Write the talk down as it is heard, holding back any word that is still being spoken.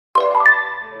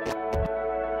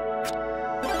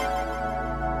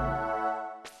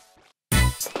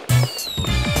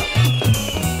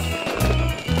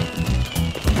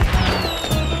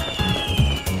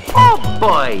Oh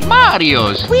boy,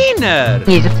 Mario's winner!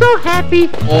 He's so happy.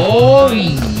 Oh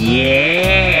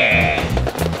yeah!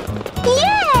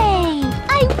 Yay!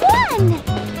 I won!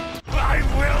 I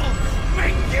will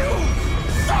make you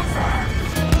suffer!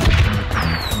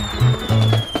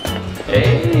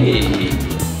 Hey,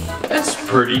 that's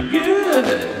pretty good.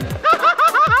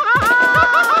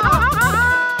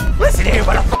 Listen here,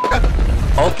 motherfucker!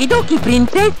 Okie dokie,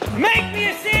 princess. Make me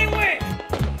a sandwich!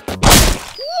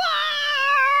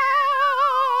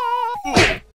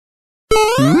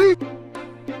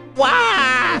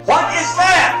 Wow! What is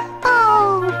that?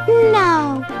 Oh,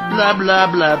 no. Blah blah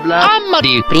blah blah. I'm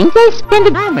a princess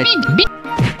and I'm a fine.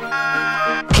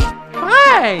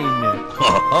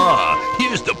 Haha,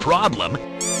 here's the problem.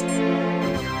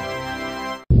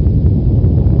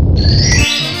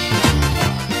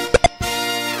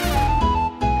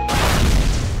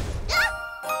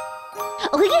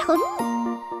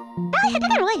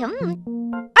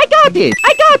 I got it!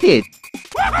 I got it!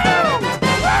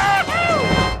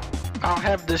 I'll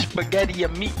have the spaghetti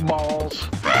and meatballs.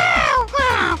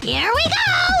 Here we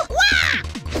go! Wah!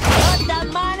 Put the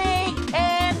money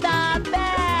in the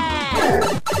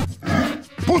bag!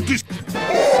 Put this...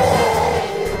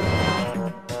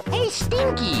 Hey,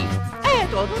 Stinky!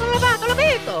 Eto, tutto lavato, lo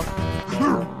vedo!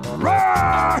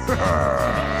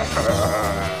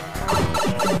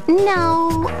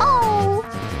 No. Oh.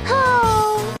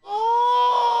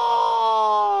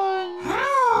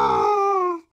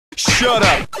 Shut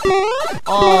up!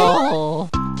 Oh!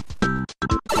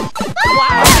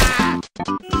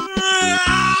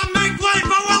 Make way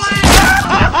for Willie!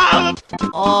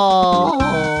 Oh!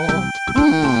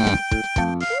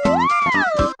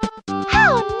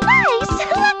 How nice!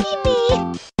 Lucky me!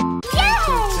 Yay!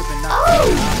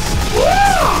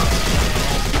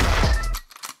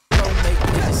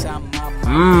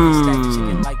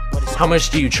 How much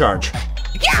do you charge?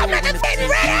 Yeah, motherfucking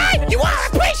red-eye! You all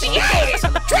appreciate it!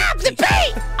 Drop the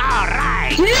beat!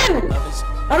 Alright!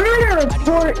 I'm gonna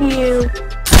report you.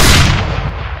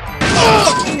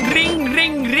 Ring,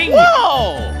 ring, ring!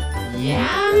 Whoa!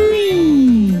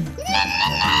 Yummy!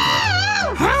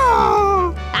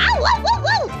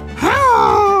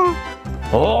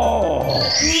 Oh!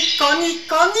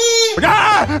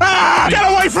 Get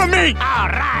away from me!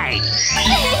 Alright!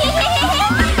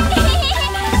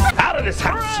 Out of this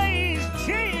house!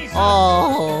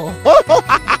 Oh!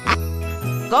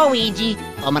 Go, Luigi!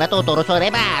 Ho matuto so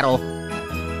reparo!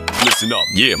 Listen up,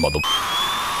 yeah, mother.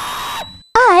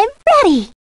 I'm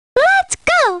ready. Let's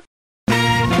go.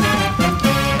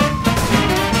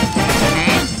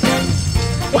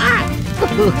 What?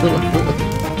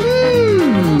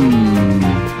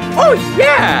 Oh,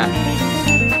 yeah!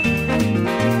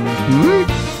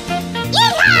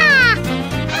 Yeehaw!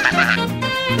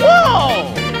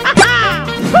 Whoa!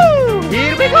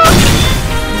 Here we go!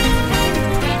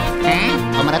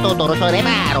 Ho matuto so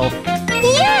reparo!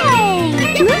 Yay!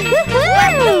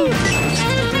 Woo-hoo-hoo!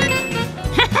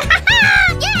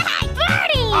 Yay!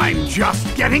 Party! I'm just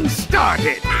getting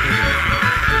started!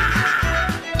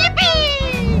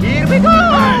 Yippee! Here we go!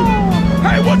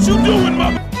 Hey, what you doing,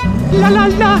 mother? La la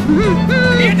la!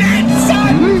 You dead,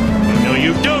 son? No,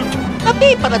 you don't!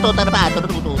 Tapi para to tarbato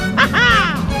tutu.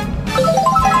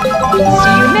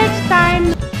 See you next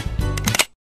time.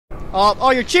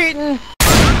 Oh, you're cheating!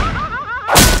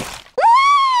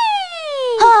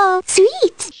 Oh,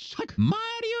 sweet!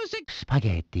 Mario's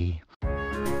spaghetti.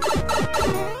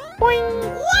 Boing!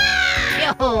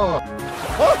 Wow!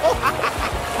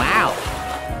 Wow!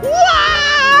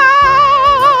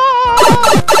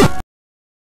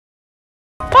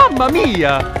 Mamma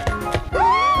mia!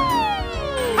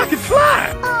 I can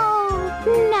fly! Oh,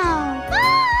 no.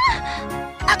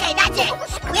 Okay, that's it.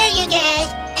 Where you guys?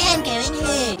 I'm going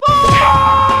home.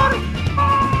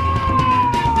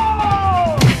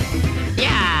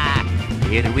 Yeah!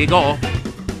 Here we go!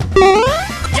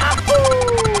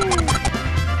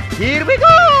 Here we go!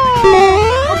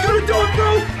 I'm gonna do it, bro!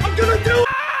 I'm gonna do it!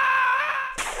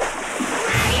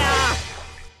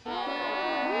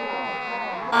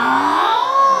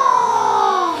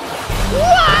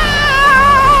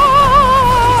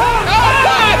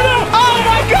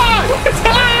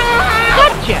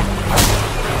 Gotcha!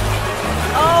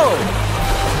 Oh!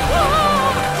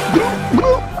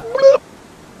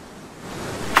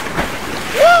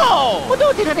 Whoa! What do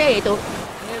you do?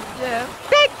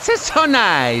 That's so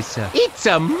nice! It's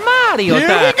a Mario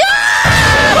time!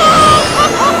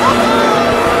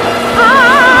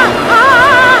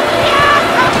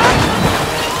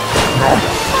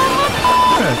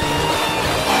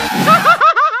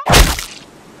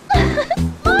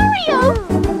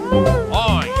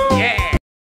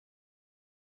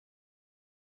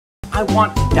 I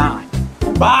want dime.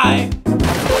 Bye.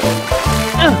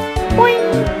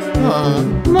 Oh,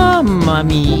 mamma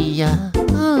mia.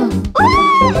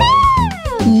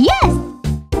 Yes!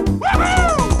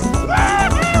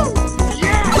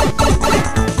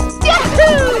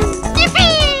 Yahoo!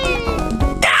 Yippee!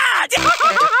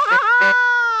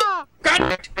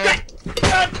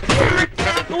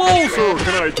 Hello, sir.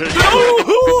 Can I take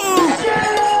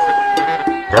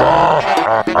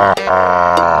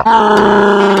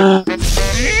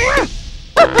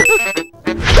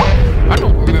I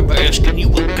don't remember asking you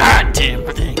a goddamn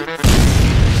thing.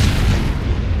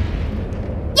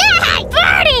 Yay!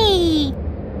 Birdie!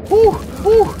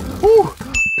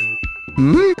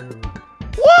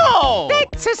 Whoa!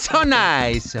 That's so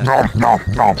nice.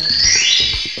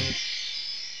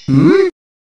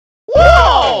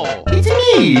 Whoa! It's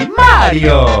me,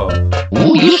 Mario!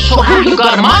 Ooh, you so good you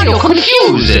got Mario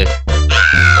confused.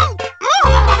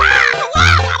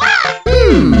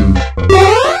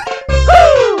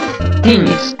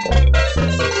 Things.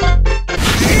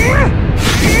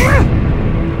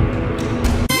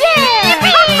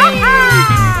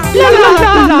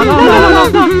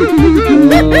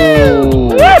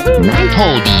 Night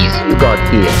oldies you got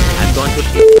here. I'm going to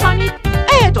keep on it.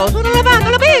 Sono lavando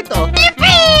l'abito.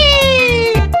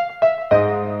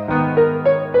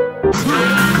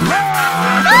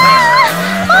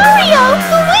 Mario!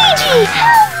 Luigi!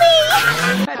 Help me!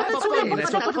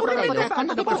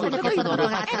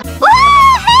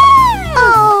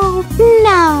 Oh,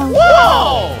 no!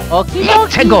 Whoa! Okay,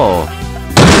 let's go.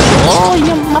 Oh,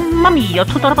 mamma mia,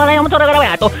 tutto il motore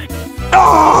gravato.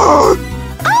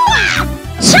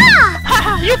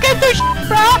 You get the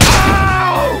bro!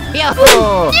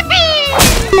 Yahoo!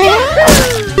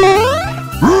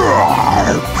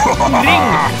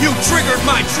 You triggered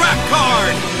my trap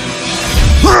card!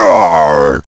 What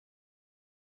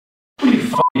are you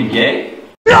fucking gay?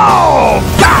 No!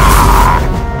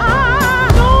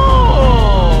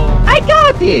 I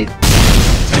got it!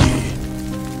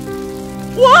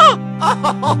 What?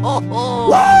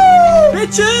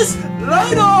 Bitches,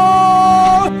 later!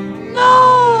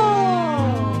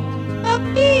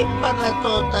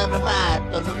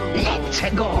 Let's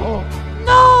go!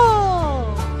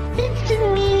 No! It's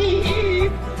me!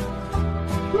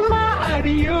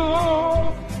 Mario!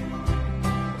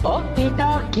 Okie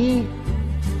dokie!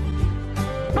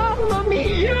 Mamma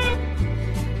mia!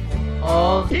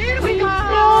 Oh, here we go!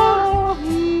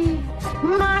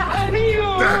 Mario!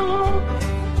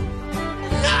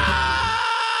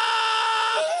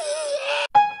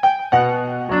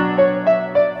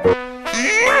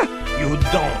 You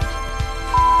don't.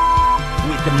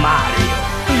 With Mario.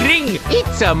 Ring!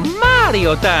 It's a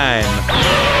Mario time!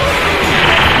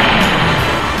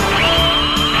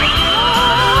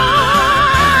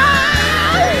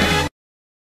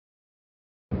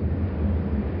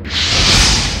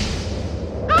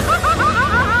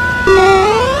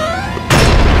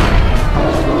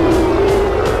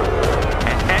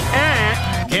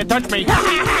 Can't touch me.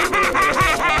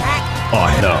 Oh,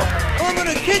 hell. I'm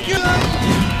gonna kick you!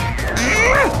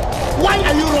 Why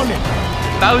are you running?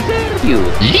 Bowser, you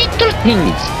little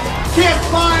things! Can't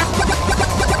fire!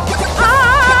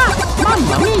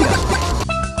 Mamma mia!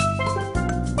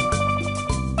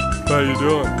 How you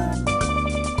doing?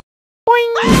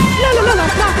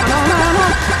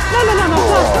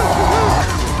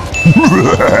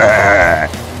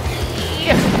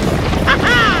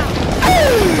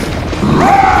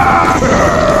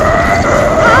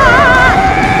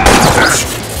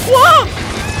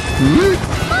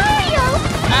 Mario!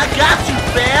 I got you,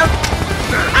 fam!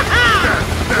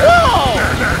 Whoa!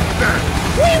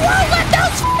 We won't let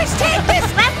those f***ers take this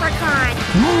leprechaun!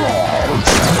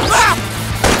 Ah!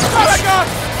 Oh my god!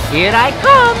 Here I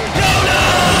come!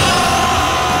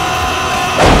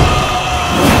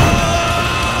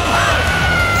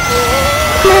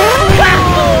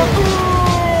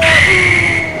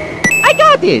 I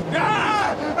got it!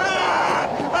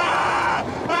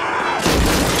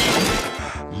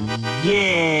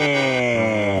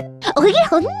 Yeah!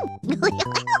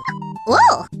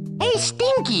 Oh! Hey,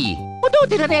 Stinky! What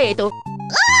did I do?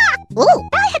 Oh!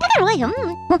 I had to away.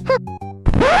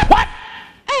 What?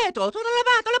 Eto, sono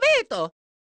lavato l'abito!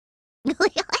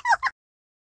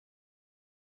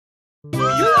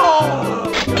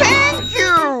 Thank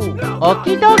you!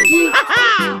 Okie dokie!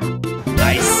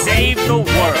 I saved the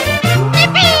world!